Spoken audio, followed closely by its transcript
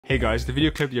Hey guys, the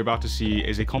video clip you're about to see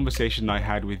is a conversation I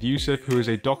had with Yusef, who is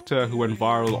a doctor who went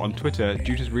viral on Twitter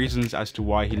due to reasons as to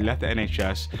why he left the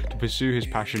NHS to pursue his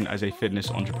passion as a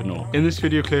fitness entrepreneur. In this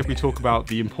video clip, we talk about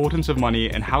the importance of money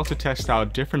and how to test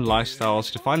out different lifestyles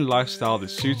to find a lifestyle that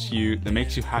suits you, that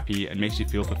makes you happy and makes you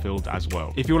feel fulfilled as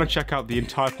well. If you want to check out the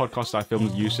entire podcast I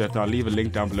filmed with Yusef, I'll leave a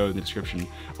link down below in the description.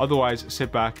 Otherwise,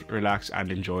 sit back, relax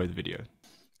and enjoy the video.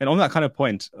 And on that kind of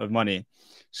point of money,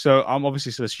 so I'm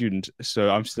obviously still a student, so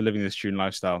I'm still living the student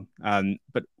lifestyle.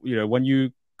 But when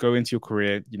you go into your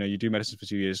career, you do medicine for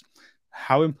 2 years.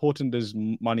 How important does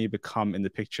money become in the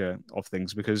picture of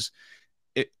things? Because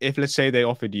if let's say they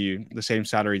offered you the same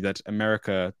salary that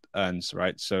America earns,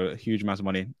 right? So a huge amount of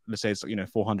money. Let's say it's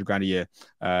 400 grand a year.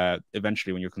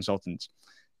 Eventually, when you're a consultant,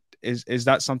 is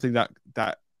that something that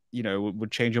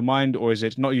would change your mind, or is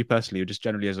it not you personally, or just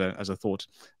generally as a thought?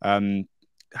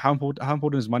 How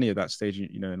important is money at that stage,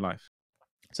 in life?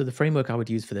 So the framework I would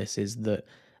use for this is that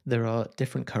there are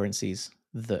different currencies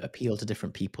that appeal to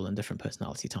different people and different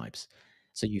personality types.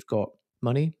 So you've got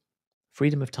money,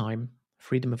 freedom of time,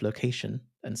 freedom of location,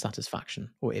 and satisfaction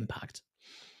or impact.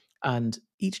 And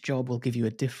each job will give you a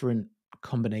different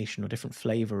combination or different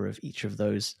flavor of each of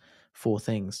those four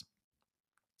things.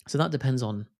 So that depends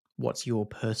on what's your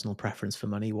personal preference for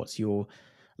money, what's your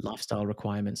lifestyle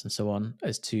requirements, and so on,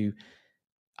 as to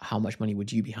how much money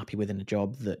would you be happy with in a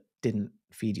job that didn't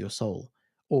feed your soul?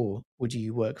 Or would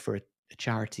you work for a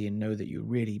charity and know that you're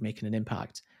really making an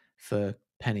impact for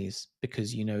pennies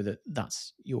because you know that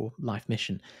that's your life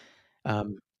mission?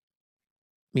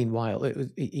 Meanwhile,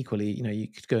 equally, you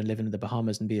could go and live in the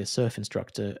Bahamas and be a surf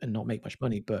instructor and not make much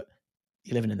money, but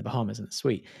you're living in the Bahamas and it's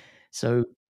sweet. So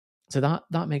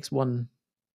that makes one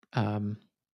of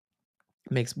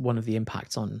the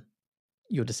impacts on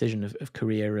your decision of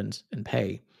career and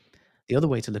pay. The other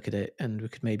way to look at it, and we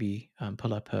could maybe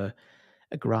pull up a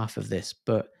graph of this,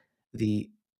 but there's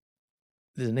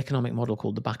an economic model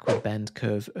called the backward bend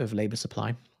curve of labor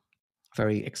supply.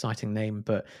 Very exciting name,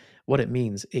 but what it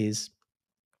means is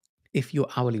if your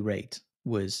hourly rate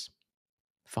was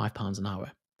 £5 an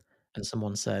hour and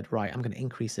someone said, right, I'm going to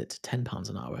increase it to £10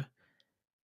 an hour,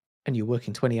 and you're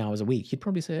working 20 hours a week, you'd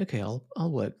probably say, okay, I'll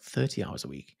work 30 hours a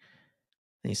week.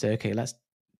 And you say, okay, let's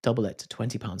double it to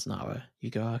 £20 an hour. You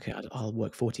go, okay, I'll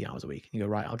work 40 hours a week. You go,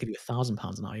 right, I'll give you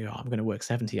 £1,000 an hour. You go, I'm going to work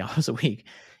 70 hours a week.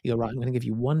 You go, right, I'm going to give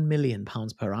you £1 million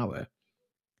per hour.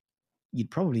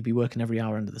 You'd probably be working every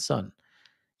hour under the sun.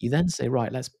 You then say,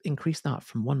 right, let's increase that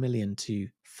from 1 million to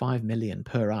 5 million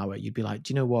per hour. You'd be like,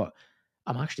 do you know what?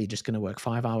 I'm actually just going to work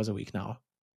 5 hours a week now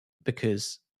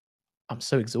because I'm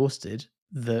so exhausted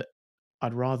that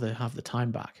I'd rather have the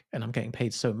time back, and I'm getting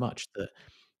paid so much that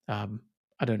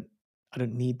I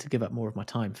don't need to give up more of my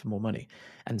time for more money.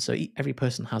 And so every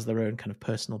person has their own kind of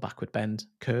personal backward bend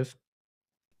curve.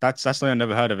 That's something I've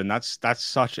never heard of, and that's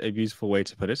such a beautiful way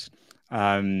to put it.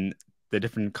 The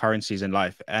different currencies in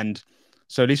life, and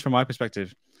so at least from my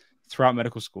perspective, throughout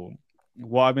medical school,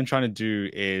 what I've been trying to do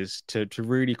is to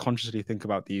really consciously think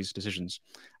about these decisions.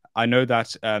 I know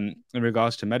that in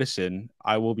regards to medicine,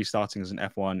 I will be starting as an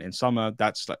F1 in summer.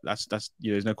 That's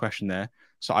there's no question there.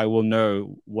 So I will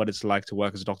know what it's like to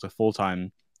work as a doctor full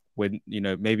time with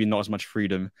maybe not as much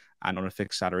freedom and on a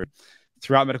fixed salary.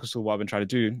 Throughout medical school, what I've been trying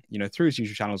to do, through this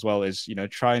YouTube channel as well, is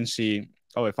try and see,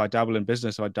 oh, if I dabble in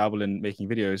business, if I dabble in making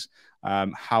videos,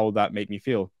 how will that make me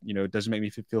feel? Does it make me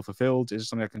feel fulfilled? Is it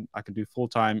something I can do full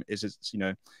time? Is it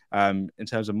in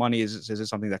terms of money, is it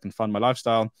something that can fund my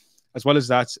lifestyle? As well as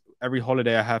that, every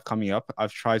holiday I have coming up,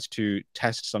 I've tried to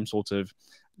test some sort of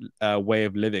way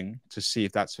of living to see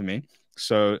if that's for me.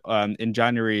 So in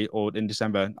January or in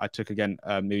December, I took again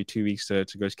maybe 2 weeks to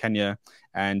go to Kenya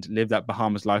and live that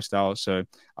Bahamas lifestyle. So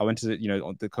I went to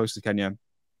on the coast of Kenya.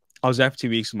 I was there for 2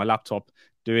 weeks with my laptop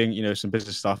doing some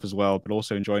business stuff as well, but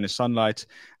also enjoying the sunlight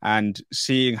and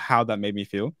seeing how that made me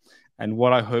feel. And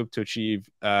what I hope to achieve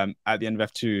at the end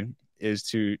of F2 is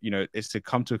to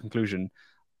come to a conclusion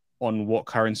on what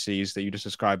currencies that you just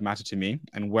described matter to me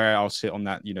and where I'll sit on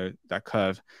that that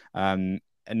curve.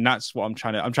 And that's what I'm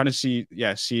trying to see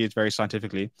it very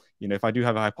scientifically. If I do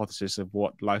have a hypothesis of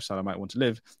what lifestyle I might want to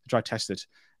live, try to test it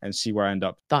and see where I end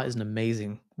up. That is an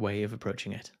amazing way of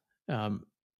approaching it,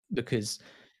 because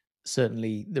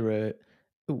certainly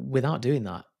without doing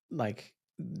that, like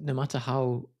no matter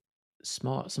how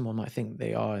smart someone might think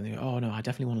they are, and they go, oh no, I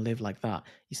definitely want to live like that.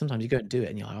 Sometimes you go and do it,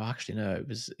 and you're like, oh, actually no,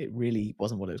 it really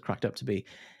wasn't what it was cracked up to be.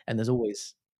 And there's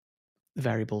always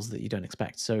variables that you don't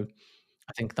expect. So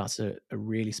I think that's a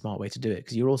really smart way to do it,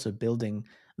 because you're also building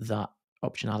that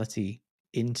optionality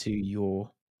into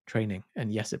your training.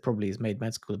 And yes, it probably has made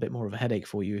med school a bit more of a headache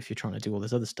for you if you're trying to do all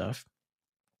this other stuff.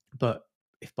 But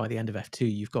if by the end of F2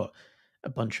 you've got a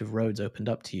bunch of roads opened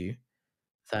up to you,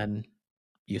 then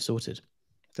you're sorted.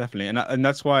 Definitely, and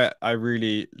that's why I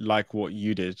really like what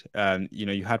you did.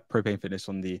 You had propane fitness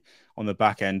on the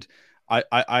back end.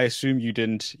 I assume you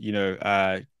didn't,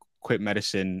 quit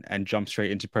medicine and jump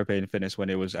straight into propane fitness when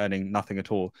it was earning nothing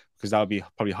at all, because that would be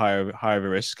probably higher of a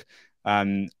risk.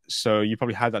 So you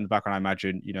probably had that in the background, I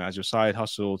imagine, as your side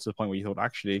hustle, to the point where you thought,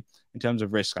 actually, in terms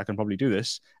of risk, I can probably do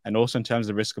this, and also in terms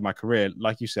of risk of my career,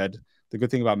 like you said, the good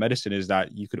thing about medicine is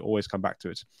that you could always come back to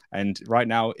it. And right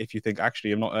now, if you think,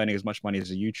 actually, I'm not earning as much money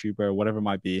as a YouTuber or whatever it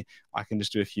might be, I can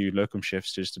just do a few locum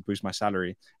shifts just to boost my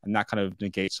salary. And that kind of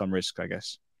negates some risk, I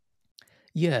guess.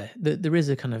 Yeah, there is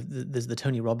a kind of there's the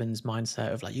Tony Robbins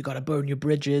mindset of like you got to burn your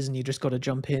bridges and you just got to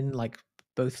jump in like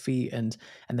both feet and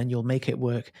then you'll make it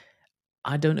work.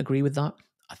 I don't agree with that.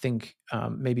 I think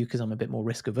maybe because I'm a bit more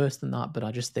risk averse than that, but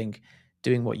I just think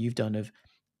doing what you've done of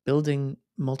building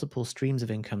multiple streams of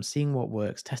income, seeing what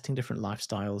works, testing different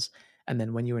lifestyles, and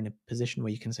then when you're in a position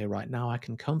where you can say, right now, I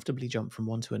can comfortably jump from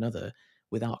one to another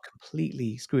without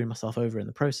completely screwing myself over in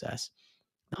the process,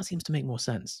 that seems to make more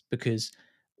sense because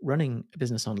running a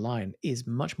business online is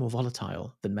much more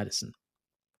volatile than medicine.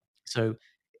 So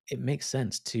it makes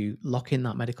sense to lock in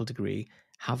that medical degree,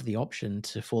 have the option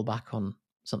to fall back on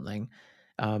something.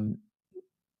 Um,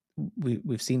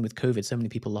 we've seen with COVID, so many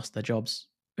people lost their jobs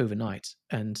overnight,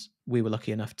 and we were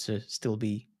lucky enough to still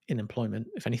be in employment,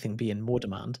 if anything, be in more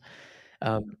demand.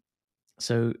 Um,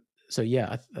 so so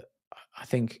yeah, I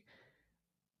think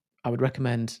I would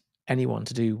recommend anyone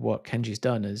to do what Kenji's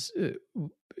done, is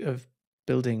of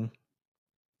building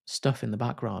stuff in the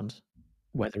background,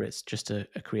 whether it's just a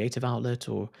creative outlet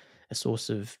or a source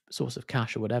of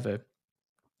cash or whatever.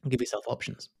 Give yourself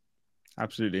options.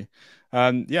 Absolutely.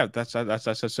 Yeah, that's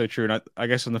so true. And I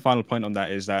guess on the final point on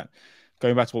that is that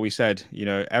going back to what we said,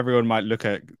 everyone might look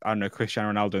at, I don't know,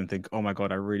 Cristiano Ronaldo and think, oh my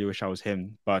God, I really wish I was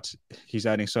him, but he's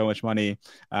earning so much money.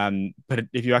 But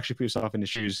if you actually put yourself in his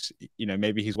shoes,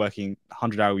 maybe he's working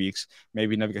 100-hour weeks,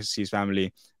 maybe he never gets to see his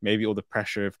family, maybe all the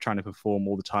pressure of trying to perform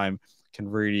all the time can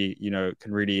really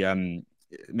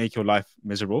make your life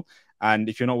miserable. And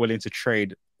if you're not willing to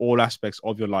trade all aspects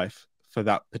of your life for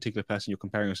that particular person you're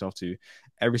comparing yourself to,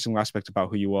 every single aspect about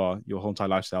who you are, your whole entire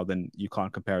lifestyle, then you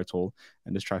can't compare at all,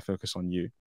 and just try to focus on you.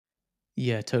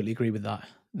 Yeah, totally agree with that.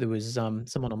 There was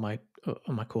someone on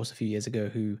my course a few years ago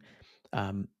who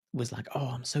was like, "Oh,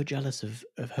 I'm so jealous of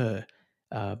her,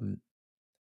 um,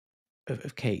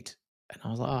 of Kate," and I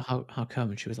was like, "Oh, how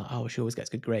come?" And she was like, "Oh, she always gets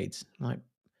good grades." I'm like,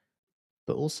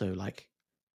 but also like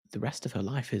the rest of her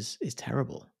life is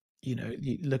terrible. You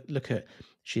look at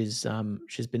she's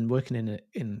been working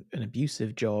in an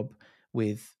abusive job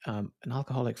with an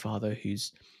alcoholic father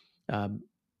who's um,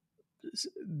 s-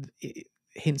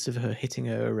 hints of her hitting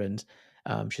her, and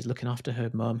she's looking after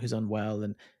her mum who's unwell,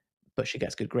 and but she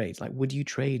gets good grades. Like, would you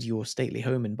trade your stately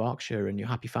home in Berkshire and your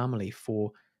happy family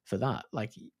for that?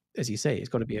 Like, as you say, it's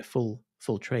got to be a full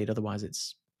trade, otherwise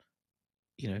it's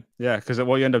you know Yeah, because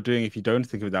what you end up doing if you don't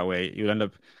think of it that way, you'll end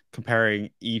up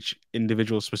comparing each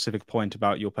individual specific point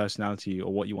about your personality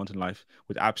or what you want in life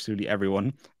with absolutely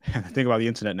everyone. And the thing about the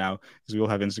internet now is we all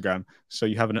have Instagram. So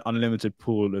you have an unlimited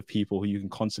pool of people who you can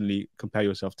constantly compare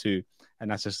yourself to.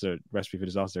 And that's just a recipe for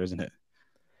disaster, isn't it?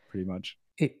 Pretty much.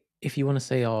 if you want to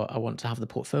say, "Oh, I want to have the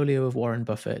portfolio of Warren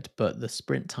Buffett, but the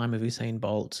sprint time of Usain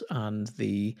Bolt and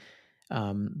the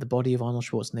body of Arnold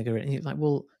Schwarzenegger," and you're like,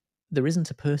 well, there isn't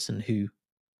a person who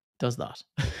does that.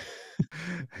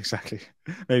 Exactly.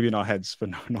 Maybe in our heads, but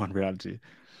not in reality.